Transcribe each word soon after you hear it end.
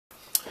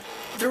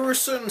there are a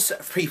certain set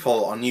of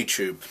people on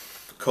YouTube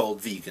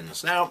called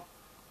vegans. Now,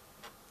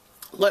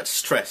 let's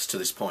stress to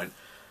this point,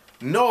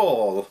 not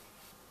all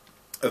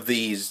of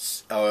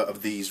these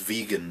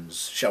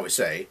vegans, shall we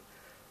say,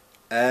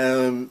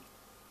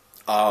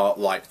 are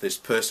like this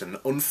person.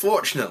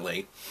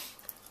 Unfortunately,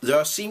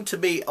 there seem to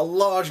be a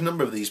large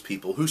number of these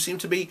people who seem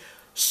to be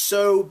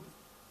so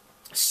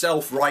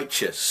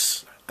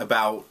self-righteous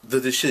about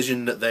the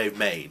decision that they've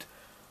made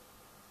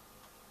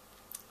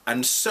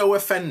and so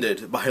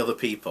offended by other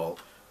people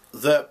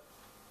that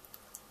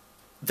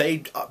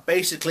they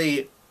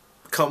basically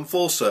come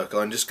full circle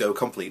and just go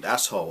complete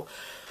asshole.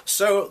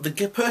 So the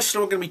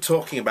person we're going to be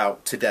talking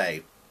about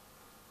today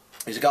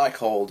is a guy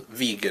called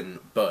Vegan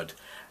Bud,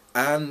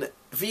 and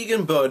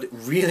Vegan Bud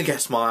really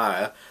gets my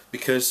ire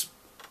because,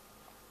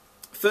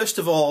 first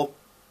of all,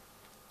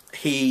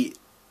 he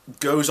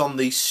goes on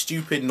the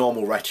stupid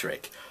normal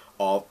rhetoric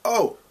of,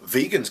 oh,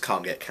 vegans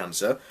can't get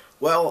cancer.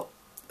 Well,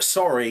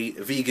 sorry,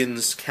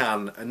 vegans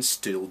can and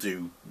still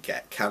do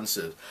get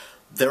cancer.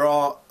 There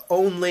are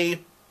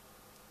only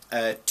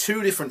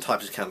 2 different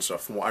types of cancer,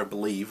 from what I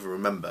believe,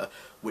 remember,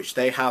 which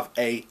they have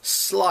a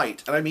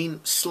slight, and I mean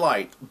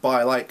slight,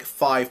 by like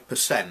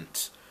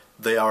 5%,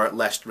 they are at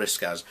less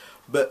risk as.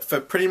 But for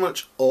pretty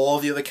much all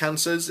the other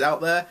cancers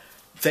out there,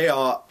 they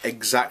are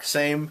exact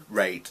same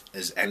rate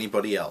as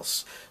anybody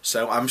else.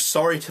 So I'm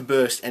sorry to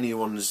burst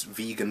anyone's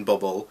vegan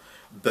bubble,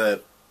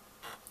 but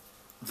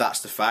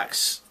that's the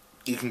facts.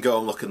 You can go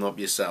and look them up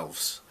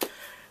yourselves.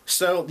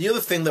 So the other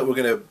thing that we're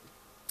going to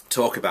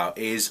talk about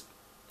is,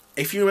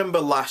 if you remember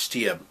last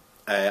year,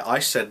 I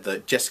said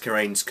that Jessica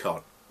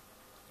Ainscough,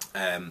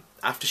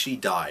 after she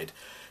died,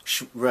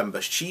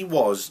 remember, she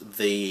was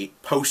the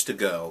poster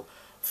girl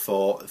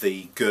for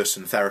the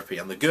Gerson Therapy.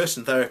 And the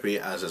Gerson Therapy,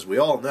 as we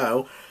all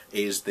know,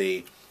 is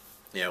the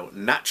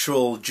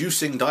natural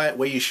juicing diet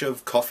where you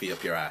shove coffee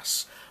up your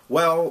ass.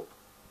 Well,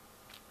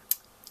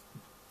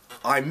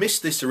 I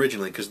missed this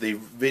originally because the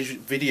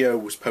video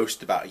was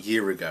posted about a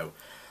year ago.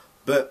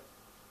 But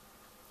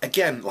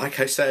again, like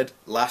I said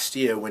last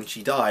year when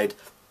she died,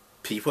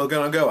 people are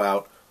going to go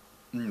out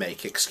and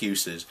make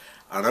excuses.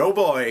 And oh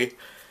boy,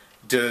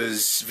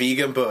 does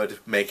Vegan Bud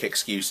make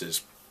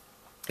excuses.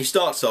 He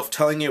starts off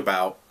telling you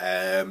about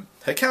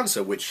her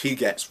cancer, which he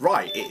gets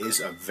right. It is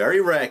a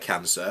very rare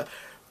cancer.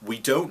 We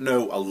don't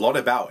know a lot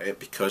about it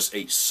because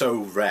it's so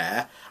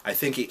rare. I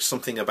think it's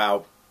something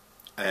about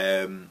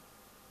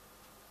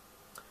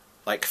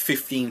like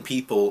 15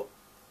 people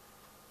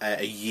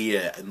a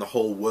year in the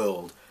whole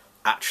world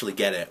actually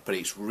get it, but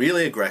it's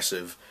really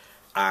aggressive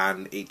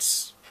and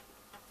it's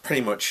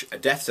pretty much a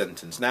death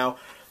sentence. Now,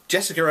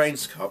 Jessica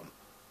Ainscough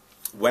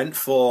went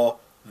for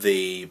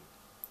the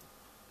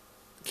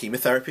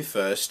chemotherapy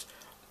first,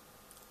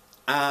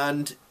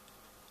 and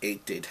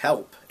it did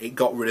help. It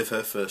got rid of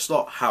her first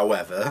lot.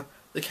 However,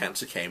 the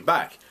cancer came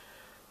back.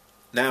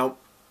 Now,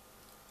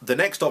 the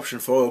next option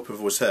for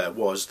Oprah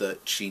was that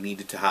she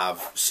needed to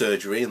have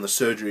surgery, and the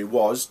surgery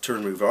was to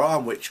remove her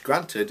arm, which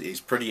granted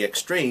is pretty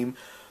extreme,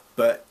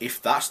 but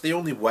if that's the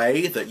only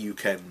way that you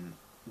can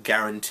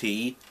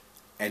guarantee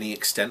any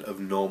extent of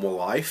normal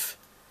life,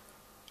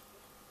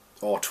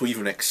 or to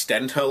even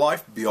extend her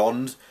life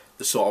beyond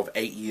the sort of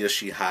 8 years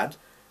she had,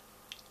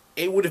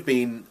 it would have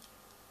been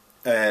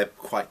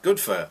quite good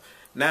for her.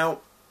 Now,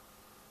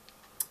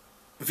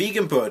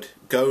 Vegan Bud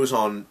goes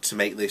on to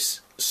make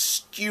this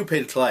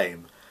stupid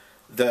claim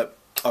that,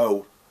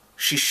 oh,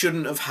 she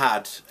shouldn't have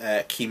had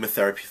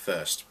chemotherapy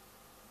first,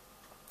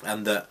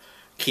 and that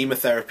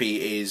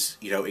chemotherapy is,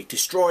 it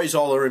destroys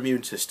all her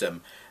immune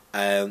system,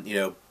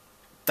 and,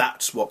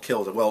 that's what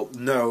killed her. Well,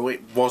 no,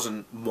 it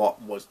wasn't what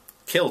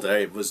killed her,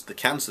 it was the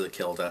cancer that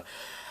killed her.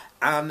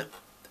 And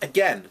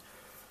again,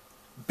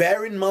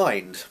 bear in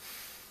mind,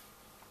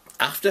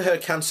 after her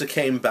cancer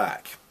came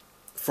back,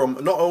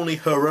 from not only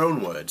her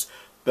own words,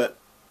 but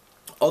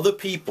other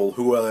people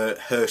who were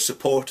her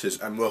supporters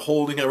and were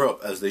holding her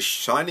up as this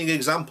shining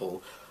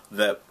example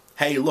that,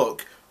 hey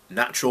look,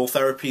 natural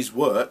therapies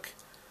work,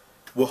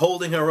 were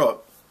holding her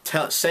up,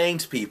 saying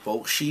to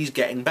people she's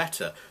getting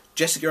better.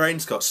 Jessica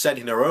Ainscough said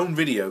in her own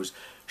videos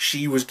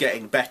she was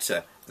getting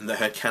better and that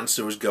her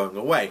cancer was going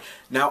away.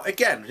 Now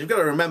again, you've got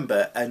to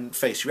remember and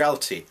face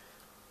reality,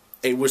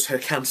 it was her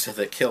cancer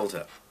that killed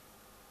her.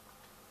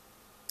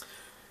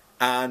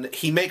 And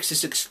he makes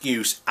this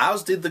excuse,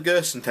 as did the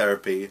Gerson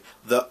Therapy,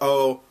 that,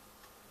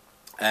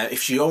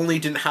 if she only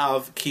didn't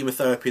have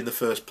chemotherapy in the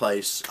first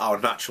place, our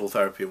natural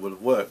therapy would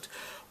have worked.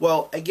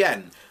 Well,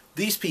 again,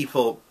 these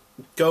people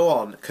go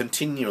on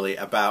continually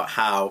about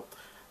how,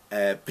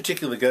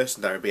 particularly the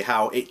Gerson Therapy,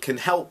 how it can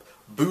help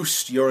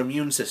boost your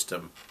immune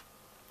system.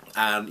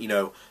 And,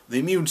 the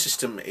immune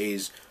system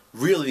is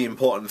really the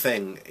important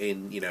thing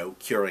in,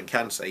 curing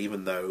cancer,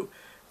 even though,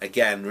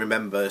 again,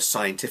 remember,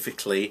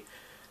 scientifically,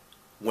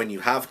 when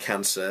you have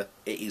cancer,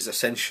 it is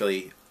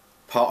essentially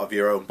part of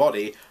your own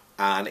body,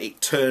 and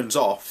it turns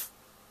off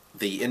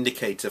the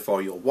indicator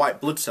for your white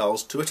blood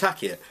cells to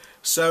attack it.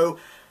 So,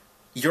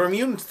 your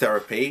immune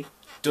therapy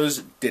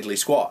does diddly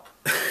squat.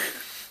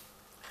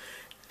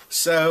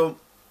 So,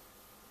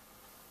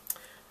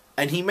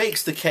 And he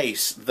makes the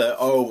case that,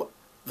 oh,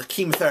 the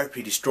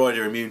chemotherapy destroyed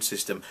your immune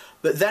system,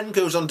 but then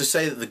goes on to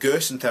say that the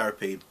Gerson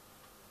therapy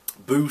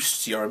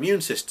boosts your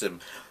immune system.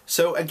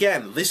 So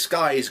again, this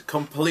guy is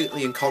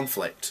completely in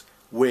conflict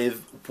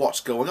with what's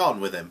going on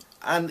with him,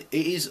 and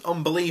it is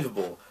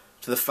unbelievable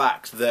to the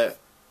fact that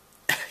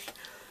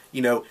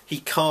you know, he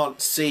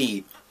can't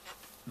see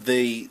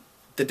the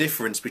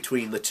difference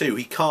between the two.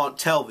 He can't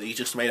tell that he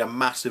just made a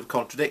massive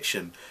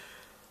contradiction.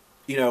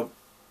 You know,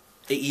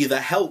 it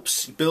either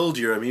helps build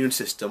your immune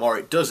system or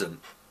it doesn't.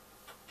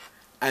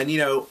 And you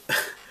know,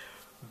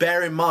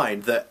 bear in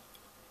mind that,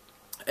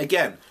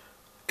 again,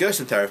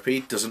 Gerson therapy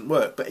doesn't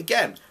work. But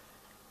again,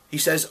 he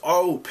says,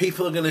 oh,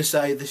 people are going to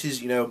say this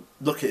is, you know,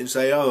 look at it and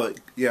say, oh,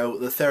 you know,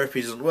 the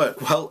therapy doesn't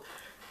work. Well,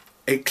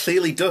 it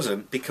clearly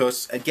doesn't,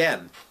 because,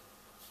 again,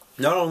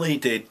 not only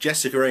did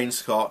Jessica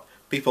Ainscough,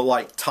 people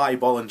like Ty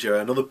Bollinger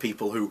and other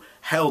people who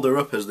held her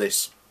up as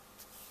this,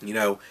 you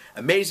know,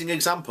 amazing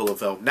example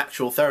of how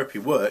natural therapy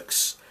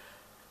works,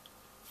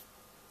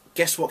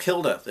 guess what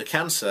killed her? The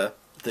cancer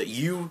that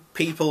you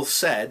people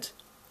said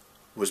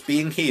was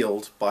being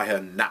healed by her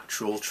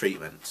natural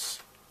treatments.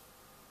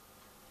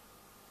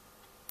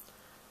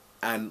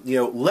 And, you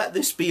know, let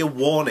this be a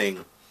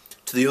warning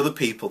to the other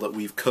people that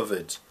we've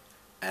covered.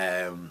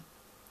 You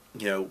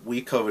know,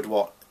 we covered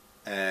what...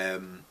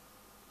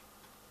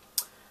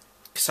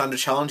 Cassandra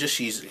Challenger,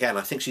 she's, again,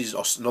 I think she's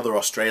another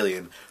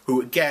Australian, who,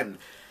 again,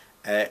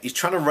 is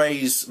trying to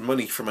raise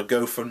money from a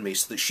GoFundMe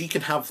so that she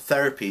can have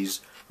therapies.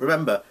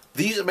 Remember,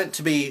 these are meant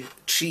to be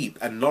cheap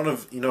and not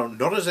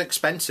as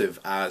expensive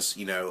as,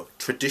 you know,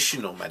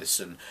 traditional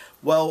medicine.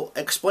 Well,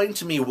 explain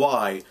to me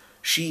why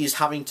she is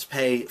having to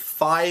pay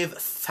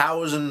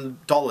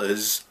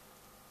 $5,000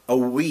 a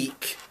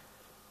week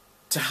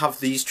to have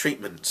these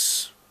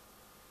treatments.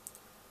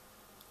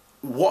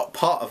 What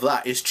part of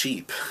that is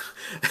cheap?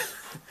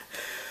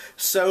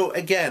 So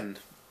again,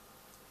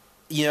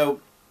 you know,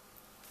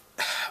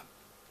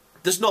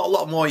 there's not a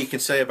lot more you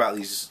can say about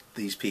these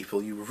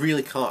people. You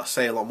really can't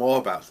say a lot more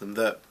about them.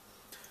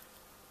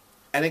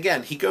 And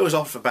again, he goes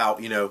off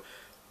about, you know,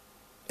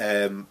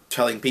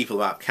 telling people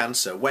about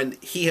cancer when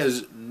he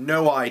has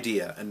no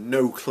idea and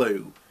no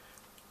clue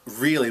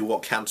really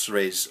what cancer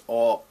is,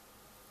 or,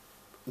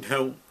 you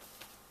know,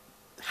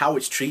 how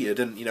it's treated,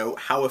 and, you know,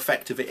 how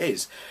effective it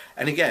is.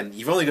 And again,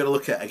 you've only got to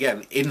look at,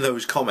 again, in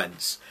those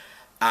comments,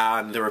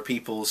 and there are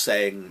people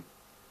saying,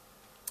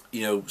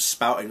 you know,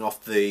 spouting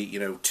off the, you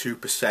know,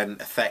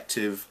 2%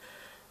 effective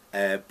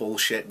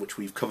bullshit, which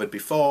we've covered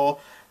before.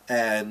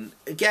 And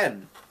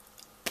again,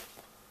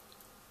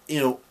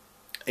 you know,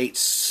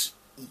 it's,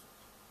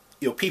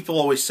 you know, people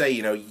always say,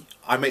 you know,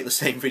 I make the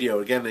same video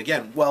again and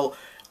again. Well,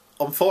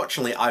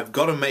 unfortunately, I've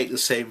got to make the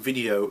same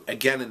video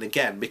again and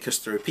again, because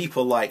there are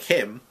people like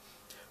him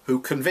who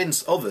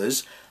convince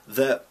others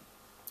that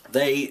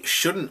they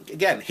shouldn't.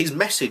 Again, his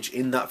message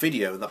in that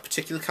video, in that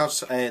particular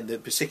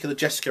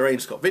Jessica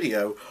Ainscough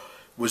video,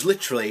 was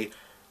literally,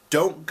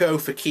 don't go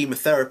for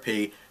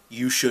chemotherapy,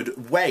 you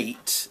should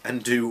wait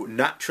and do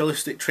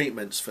naturalistic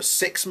treatments for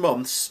 6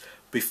 months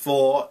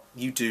before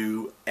you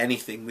do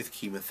anything with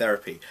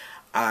chemotherapy.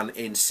 And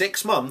in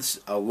 6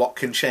 months, a lot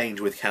can change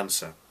with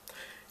cancer.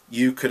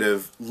 You could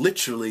have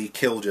literally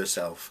killed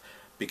yourself,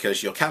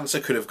 because your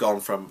cancer could have gone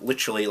from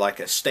literally like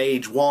a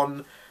stage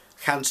 1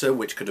 cancer,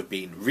 which could have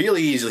been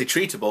really easily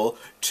treatable,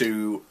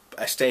 to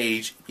a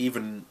stage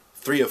even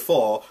 3 or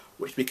 4,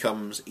 which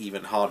becomes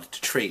even harder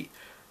to treat.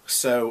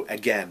 So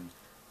again,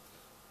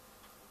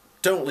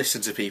 don't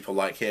listen to people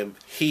like him.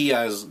 He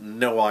has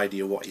no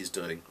idea what he's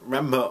doing.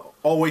 Remember,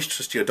 always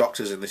trust your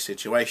doctors in this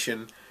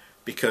situation,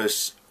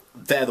 because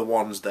they're the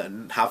ones that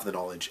have the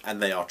knowledge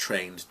and they are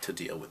trained to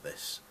deal with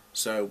this.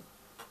 So,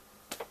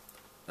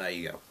 there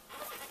you go.